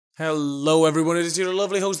Hello everyone, it is your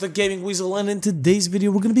lovely host, the Gaming Weasel, and in today's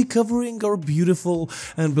video we're going to be covering our beautiful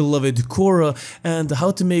and beloved Khora and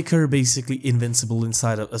how to make her basically invincible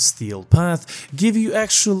inside of a steel path, give you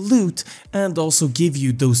extra loot, and also give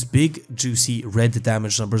you those big juicy red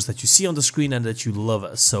damage numbers that you see on the screen and that you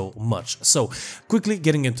love so much. So quickly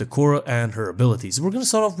getting into Khora and her abilities, we're going to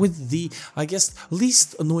start off with the, I guess,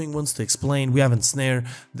 least annoying ones to explain. We have Ensnare.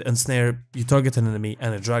 The Ensnare, you target an enemy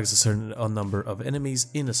and it drags a certain number of enemies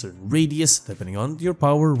in a certain radius, depending on your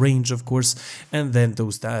power range, of course, and then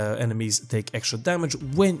those enemies take extra damage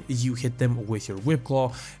when you hit them with your whip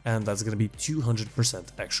claw, and that's going to be 200%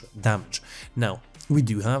 extra damage. Now, we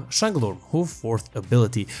do have Strangledome, her fourth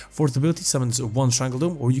ability. Fourth ability summons one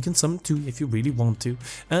Strangledome, or you can summon two if you really want to,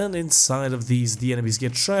 and inside of these the enemies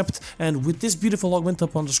get trapped, and with this beautiful augment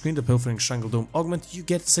up on the screen, the Pilfering Strangledome augment, you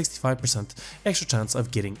get 65% extra chance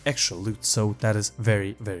of getting extra loot, so that is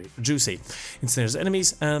very juicy. Ensnares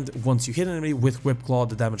enemies, and once you hit an enemy with Whip Claw,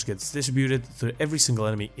 the damage gets distributed to every single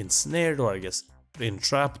enemy ensnared, or I guess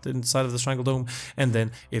entrapped inside of the Strangledome, and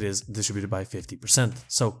then it is distributed by 50%,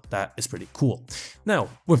 so that is pretty cool. Now,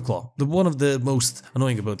 Whip Claw, one of the most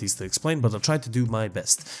annoying abilities to explain, but I'll try to do my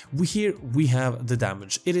best. Here we have the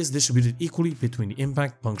damage. It is distributed equally between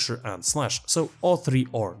impact, puncture, and slash, so all three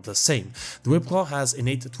are the same. The Whip Claw has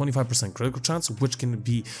innate 25% critical chance, which can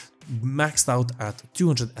be maxed out at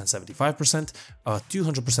 275%,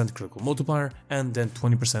 200% critical multiplier, and then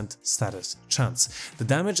 20% status chance. The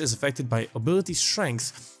damage is affected by ability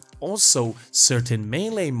strength, also certain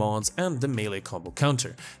melee mods, and the melee combo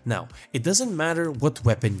counter. Now, it doesn't matter what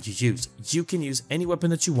weapon you use. You can use any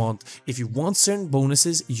weapon that you want. If you want certain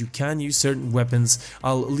bonuses, you can use certain weapons.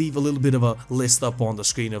 I'll leave a little bit of a list up on the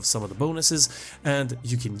screen of some of the bonuses, and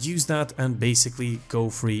you can use that and basically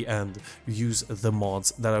go free and use the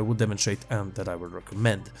mods that I would demonstrate and that I would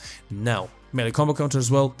recommend. Now, melee combo counter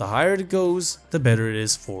as well, the higher it goes, the better it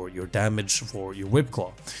is for your damage for your Whip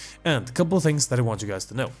Claw. And a couple of things that I want you guys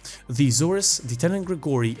to know. The Zorus, the Tenant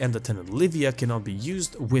Grigori, and the Tenant Livia cannot be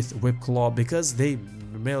used with Whip Claw because they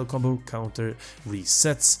melee combo counter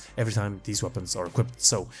resets every time these weapons are equipped.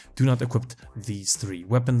 So do not equip these three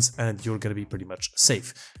weapons and you're gonna be pretty much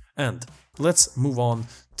safe. And let's move on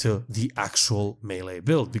to the actual melee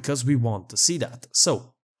build because we want to see that.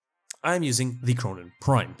 So I'm using the Cronin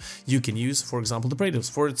Prime. You can use, for example, the Praetos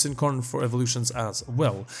for its incarnate for evolutions as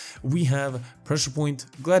well. We have Pressure Point,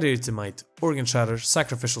 Gladiator Might, Organ Shatter,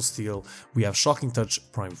 Sacrificial Steel, we have Shocking Touch,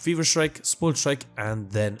 Prime Fever Strike, Spoiled Strike, and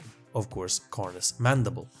then, of course, Cornus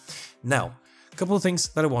Mandible. Now, a couple of things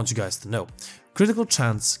that I want you guys to know. Critical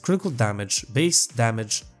chance, critical damage, base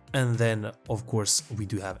damage, and then, of course, we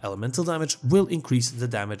do have elemental damage, will increase the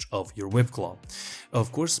damage of your Whip Claw.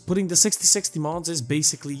 Of course, putting the 60-60 mods is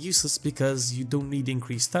basically useless because you don't need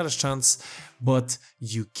increased status chance, but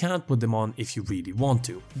you can't put them on if you really want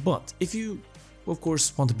to. But if you, of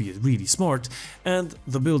course, want to be really smart, and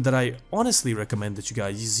the build that I honestly recommend that you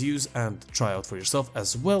guys use and try out for yourself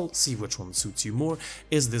as well, see which one suits you more,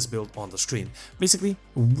 is this build on the screen. Basically,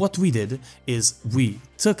 what we did is we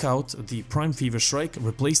took out the Prime Fever Strike,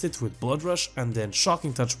 replaced it with Blood Rush, and then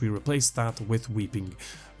Shocking Touch, we replaced that with Weeping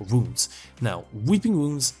Wounds. Now, Weeping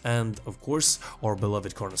Wounds and, of course, our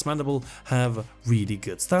beloved Cornus Mandible have really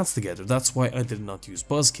good stats together. That's why I did not use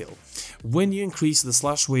Buzzkill. When you increase the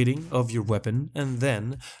slash weighting of your weapon, and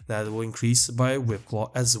then that will increase by Whip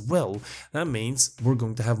Claw as well, that means we're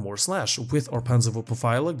going to have more slash. With our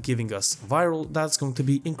Panzerwurfpfeile giving us viral, that's going to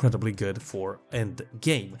be incredibly good for end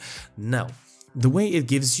game. Now, the way it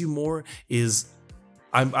gives you more is,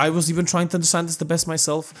 I was even trying to understand this the best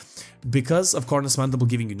myself, because of Cornus Mandible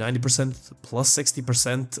giving you 90% plus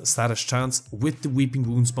 60% status chance. With the Weeping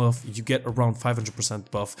Wounds buff, you get around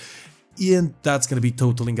 500% buff, and that's going to be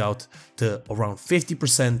totaling out to around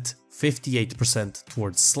 50%, 58%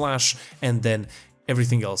 towards slash, and then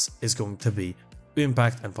everything else is going to be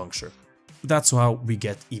impact and puncture. That's how we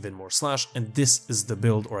get even more slash, and this is the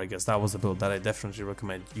build, or I guess that was the build that I definitely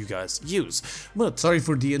recommend you guys use. But sorry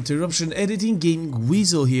for the interruption, editing Gaming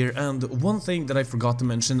Weasel here, and one thing that I forgot to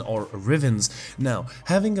mention are Rivens. Now,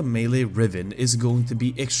 having a melee Riven is going to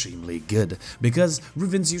be extremely good, because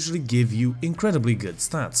Rivens usually give you incredibly good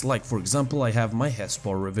stats. Like, for example, I have my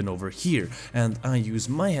Hespar Riven over here, and I use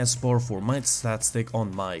my Hespar for my stat stick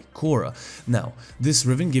on my Khora. Now, this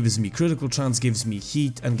Riven gives me critical chance, gives me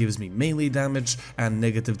heat, and gives me melee damage and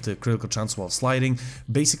negative to critical chance while sliding.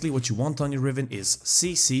 Basically what you want on your Riven is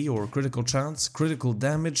CC or critical chance, critical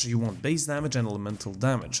damage, you want base damage and elemental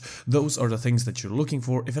damage. Those are the things that you're looking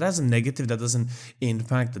for. If it has a negative that doesn't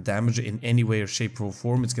impact the damage in any way or shape or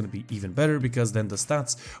form, it's going to be even better because then the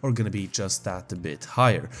stats are going to be just that a bit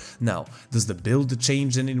higher. Now, does the build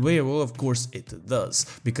change in any way? Well, of course it does,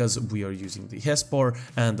 because we are using the Hespar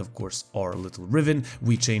and of course our little Riven.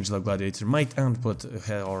 We change the Gladiator Might and put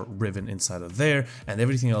our Riven inside of there, and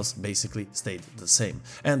everything else basically stayed the same.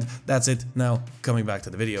 And that's it. Now, coming back to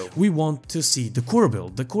the video, we want to see the Khora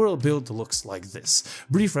build. The Khora build looks like this: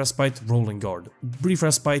 Brief Respite, Rolling Guard. Brief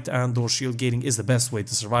Respite and or shield gating is the best way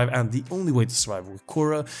to survive and the only way to survive with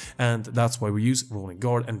Khora, and that's why we use Rolling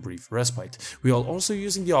Guard and Brief Respite. We are also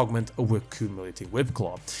using the augment of Accumulating Whip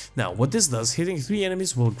Claw. Now, what this does, hitting 3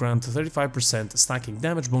 enemies will grant 35% stacking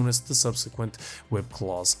damage bonus. The subsequent Whip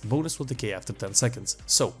Claws bonus will decay after 10 seconds.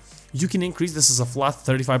 So, you can increase, this is a flat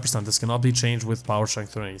 35%, this cannot be changed with power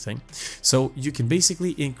strength or anything. So, you can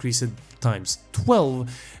basically increase it times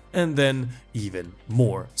 12 and then even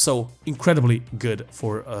more. So incredibly good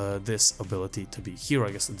for this ability to be here,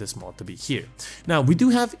 I guess this mod to be here. Now we do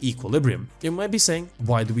have Equilibrium. You might be saying,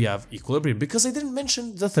 why do we have Equilibrium? Because I didn't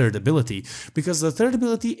mention the third ability, because the third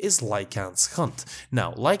ability is Lycan's Hunt.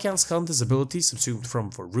 Now Lycan's Hunt is ability subsumed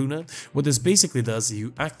from Varuna. What this basically does,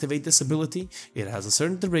 you activate this ability, it has a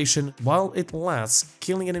certain duration while it lasts,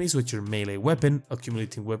 killing enemies with your melee weapon,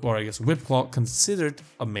 accumulating whip, or I guess Whip Claw, considered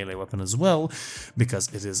a melee weapon as well,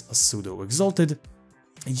 because it is a pseudo exalted.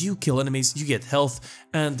 You kill enemies, you get health,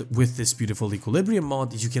 and with this beautiful Equilibrium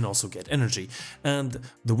mod you can also get energy. And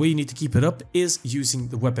the way you need to keep it up is using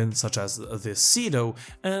the weapon such as this Cedo,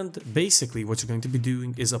 and basically what you're going to be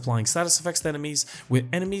doing is applying status effects to enemies. With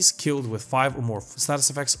enemies killed with 5 or more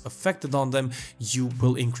status effects affected on them, you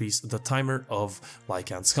will increase the timer of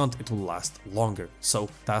Lycan's Hunt, it will last longer. So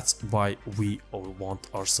that's why we all want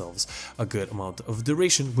ourselves a good amount of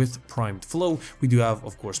duration with Primed Flow. We do have,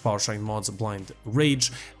 of course, Power Strength mods, Blind Rage,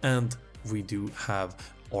 and we do have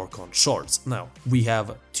Archon Shards. Now, we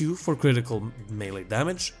have 2 for critical melee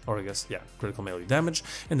damage, or I guess, yeah, critical melee damage,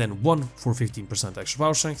 and then 1 for 15% extra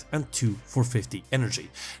power strength, and 2 for 50 energy.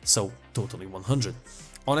 So, totally 100.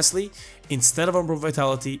 Honestly, instead of Umbral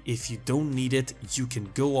Vitality, if you don't need it, you can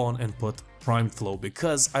go on and put Primed Flow,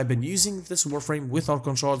 because I've been using this Warframe with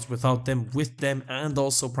Archon Shards, without them, with them, and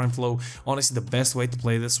also Primed Flow. Honestly, the best way to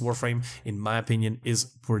play this Warframe, in my opinion, is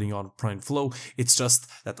putting on Primed Flow. It's just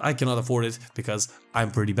that I cannot afford it because I'm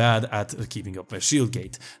pretty bad at keeping up my shield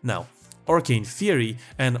gate. Now, Arcane Fury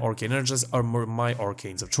and Arcane Energize are my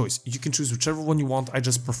arcanes of choice. You can choose whichever one you want. I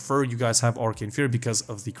just prefer you guys have Arcane Fury because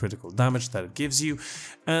of the critical damage that it gives you.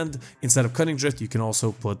 And instead of Cunning Drift, you can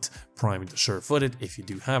also put Primed Sure-Footed if you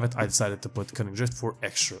do have it. I decided to put Cunning Drift for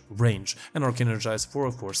extra range and Arcane Energize for,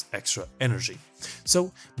 of course, extra energy.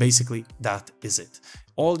 So basically that is it.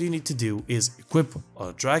 All you need to do is equip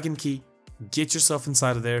a Dragon Key, get yourself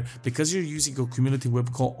inside of there, because you're using a Accumulating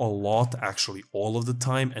Whip Claw a lot, actually all of the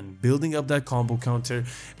time, and building up that combo counter,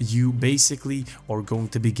 you basically are going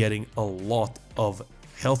to be getting a lot of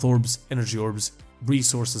health orbs, energy orbs,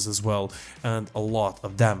 resources as well, and a lot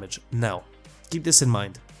of damage. Now, keep this in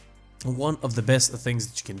mind. One of the best things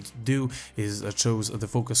that you can do is choose the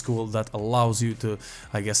focus school that allows you to,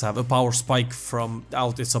 I guess, have a power spike from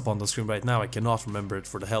out. It's up on the screen right now. I cannot remember it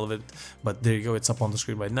for the hell of it, but there you go. It's up on the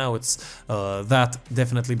screen right now. It's that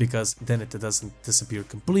definitely, because then it doesn't disappear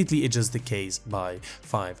completely. It just decays by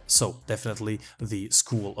 5. So definitely the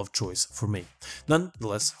school of choice for me.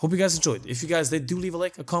 Nonetheless, hope you guys enjoyed. If you guys did, do leave a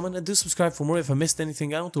like, a comment, and do subscribe for more. If I missed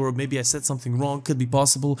anything out, or maybe I said something wrong, could be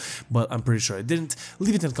possible, but I'm pretty sure I didn't.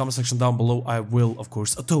 Leave it in the comment section down below. I will, of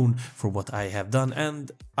course, atone for what I have done, and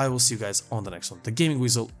I will see you guys on the next one. The Gaming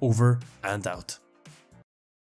Weasel, over and out.